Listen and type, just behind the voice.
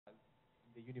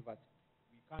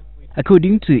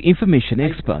According to information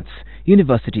experts,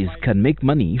 universities can make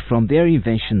money from their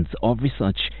inventions of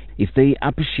research if they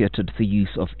appreciated the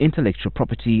use of intellectual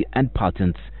property and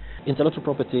patents. Intellectual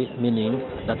property meaning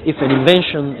that if an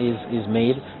invention is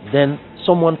made, then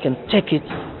someone can take it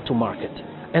to market.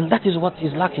 And that is what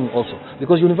is lacking also,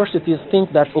 because universities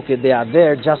think that, okay, they are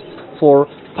there just for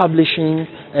publishing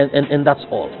and that's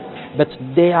all. But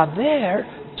they are there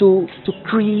to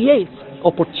create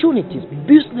opportunities,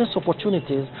 business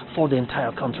opportunities for the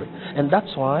entire country. And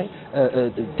that's why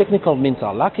technical means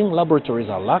are lacking, laboratories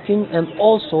are lacking, and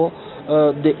also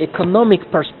the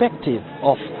economic perspective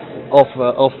of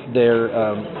their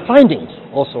findings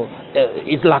also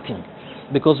is lacking.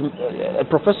 Because a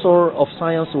professor of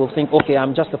science will think, okay,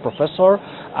 I'm just a professor,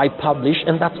 I publish,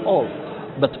 and that's all.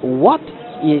 But what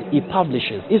he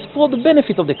publishes is for the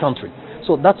benefit of the country.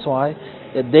 So that's why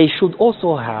they should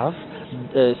also have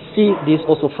see this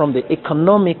also from the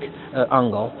economic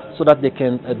angle, so that they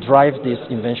can drive these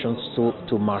inventions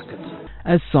to market.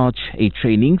 As such, a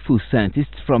training for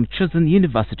scientists from chosen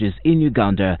universities in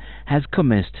Uganda has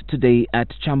commenced today at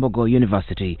Kyambogo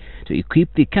University to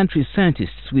equip the country's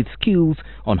scientists with skills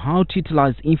on how to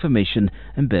utilize information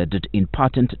embedded in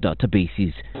patent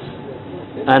databases.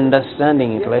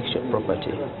 Understanding intellectual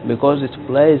property, because it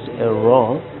plays a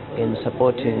role in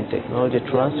supporting technology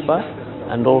transfer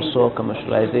and also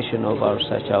commercialization of our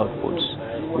research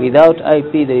outputs. Without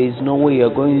IP, there is no way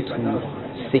you're going to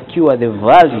secure the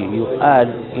value you add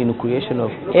in creation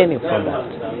of any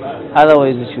product.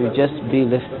 Otherwise, it will just be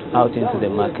left out into the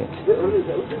market.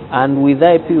 And with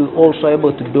IP, we're also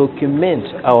able to document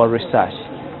our research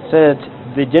so that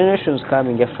the generations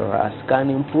coming after us can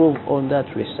improve on that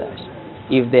research.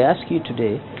 If they ask you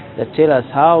today, tell us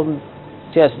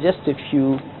just a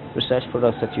few research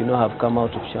products that you know have come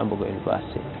out of Kyambogo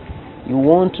University, you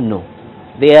won't know.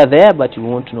 They are there, but you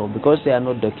won't know because they are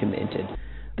not documented.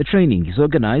 The training is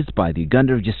organized by the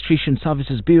Uganda Registration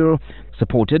Services Bureau,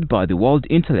 supported by the World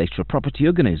Intellectual Property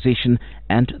Organization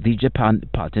and the Japan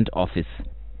Patent Office.